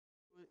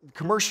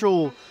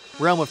commercial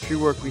realm of tree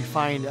work we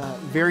find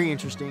very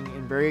interesting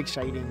and very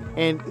exciting.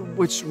 And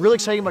what's really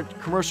exciting about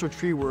commercial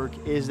tree work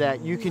is that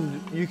you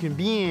can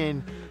be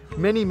in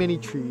many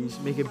trees,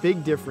 make a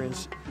big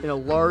difference in a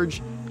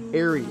large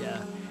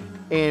area.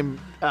 And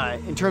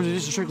in terms of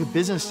just a strictly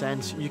business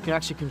sense, you can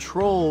actually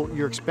control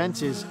your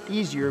expenses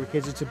easier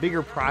because it's a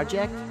bigger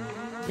project.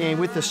 And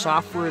with the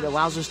software, it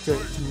allows us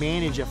to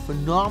manage a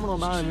phenomenal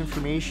amount of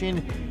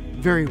information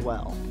very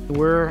well.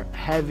 We're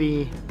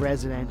heavy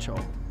residential,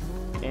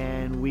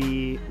 and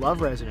we love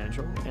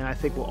residential, and I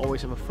think we'll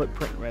always have a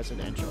footprint in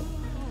residential.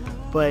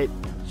 But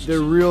the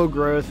real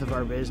growth of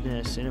our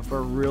business, and if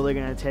we're really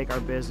gonna take our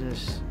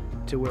business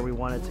to where we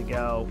want it to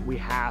go, we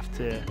have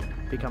to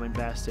become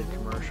invested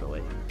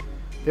commercially.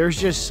 There's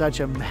just such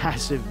a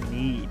massive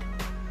need.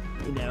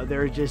 You know,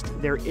 there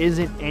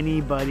isn't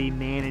anybody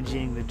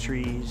managing the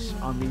trees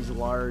on these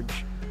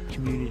large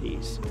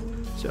communities.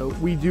 So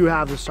we do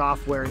have the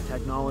software and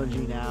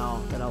technology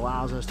now that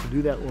allows us to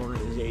do that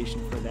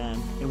organization for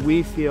them. And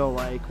we feel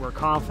like we're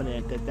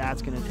confident that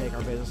that's gonna take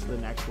our business to the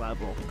next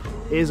level,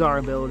 is our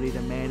ability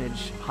to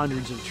manage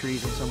hundreds of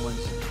trees in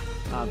someone's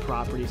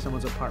property,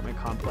 someone's apartment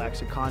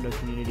complex, a condo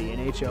community, an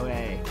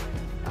HOA,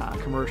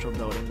 commercial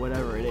building,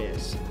 whatever it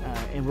is.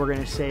 And we're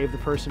gonna save the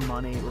person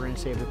money, we're gonna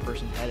save the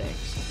person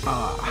headaches.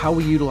 How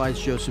we utilize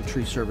Joseph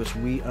Tree Service,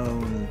 we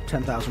own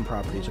 10,000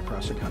 properties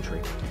across the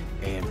country,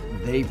 and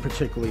they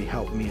particularly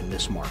help me in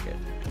this market.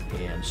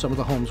 And some of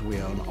the homes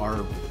we own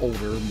are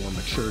older, more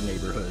mature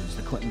neighborhoods,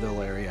 the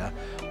Clintonville area.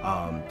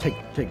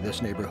 Take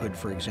this neighborhood,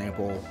 for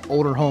example,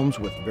 older homes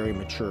with very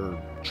mature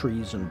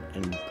trees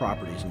and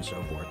properties and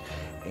so forth.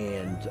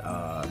 And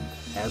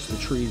as the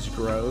trees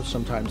grow,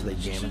 sometimes they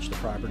damage the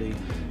property.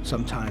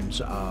 Sometimes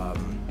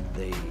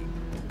they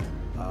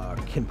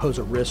can pose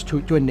a risk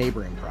to a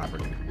neighboring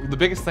property. The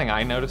biggest thing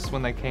I noticed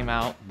when they came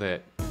out,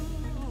 that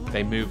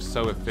they moved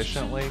so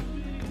efficiently,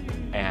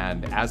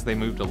 and as they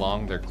moved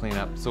along their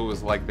cleanup, so it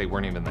was like they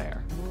weren't even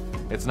there.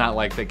 It's not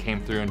like they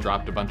came through and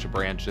dropped a bunch of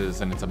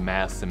branches and it's a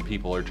mess and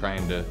people are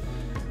trying to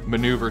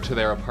maneuver to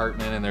their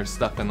apartment and there's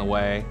stuff in the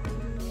way.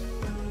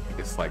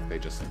 It's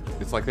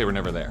like they were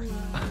never there,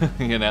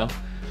 you know?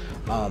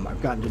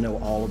 I've gotten to know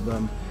all of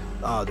them.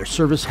 Their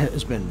service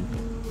has been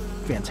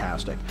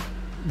fantastic.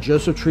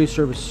 Joseph Tree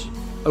Service,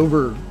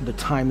 over the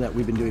time that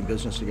we've been doing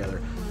business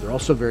together, they're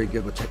also very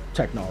good with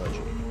technology.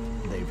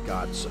 They've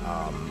got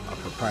a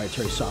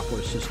proprietary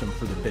software system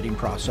for the bidding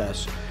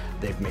process.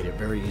 They've made it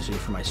very easy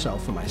for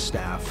myself and my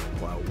staff.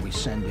 While we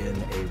send in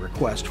a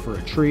request for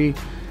a tree,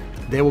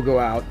 they will go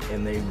out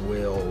and they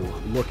will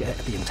look at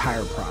the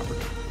entire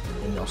property,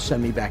 and they'll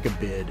send me back a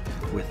bid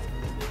with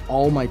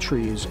all my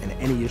trees and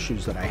any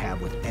issues that I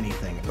have with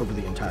anything over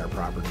the entire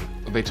property.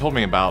 They told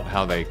me about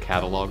how they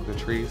catalog the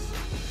trees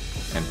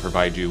and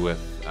provide you with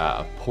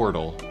a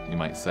portal, you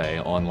might say,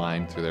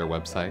 online through their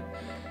website.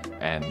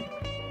 And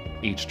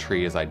each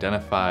tree is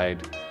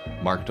identified,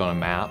 marked on a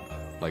map,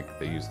 like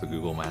they use the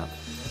Google map,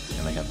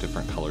 and they have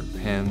different colored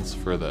pins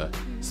for the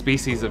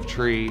species of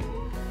tree,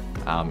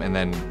 and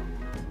then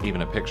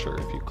even a picture.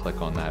 If you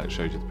click on that, it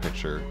shows you the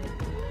picture,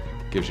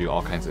 gives you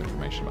all kinds of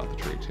information about the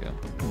tree too.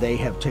 They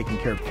have taken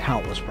care of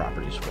countless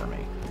properties for me,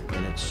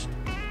 and it's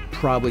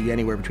probably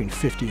anywhere between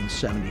 50 and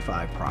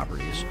 75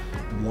 properties,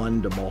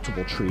 one to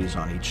multiple trees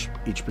on each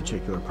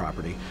particular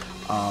property.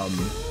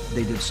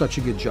 They did such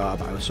a good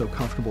job. I was so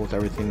comfortable with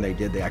everything they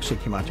did. They actually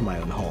came out to my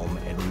own home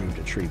and removed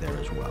a tree there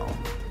as well.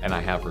 And I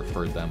have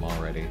referred them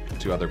already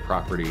to other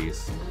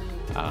properties.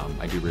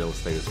 I do real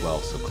estate as well,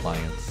 so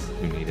clients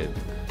who needed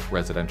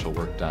residential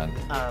work done.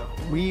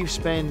 We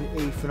spend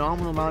a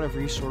phenomenal amount of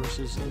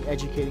resources in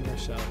educating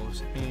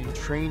ourselves and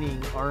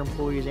training our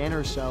employees and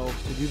ourselves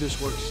to do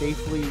this work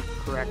safely,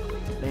 correctly.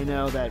 They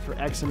know that for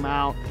X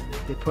amount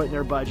they put in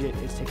their budget,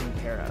 it's taken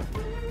care of.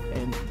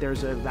 And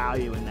there's a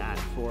value in that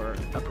for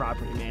a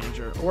property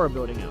manager or a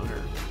building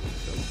owner.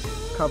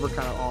 So cover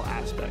kind of all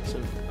aspects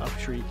of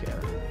tree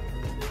care.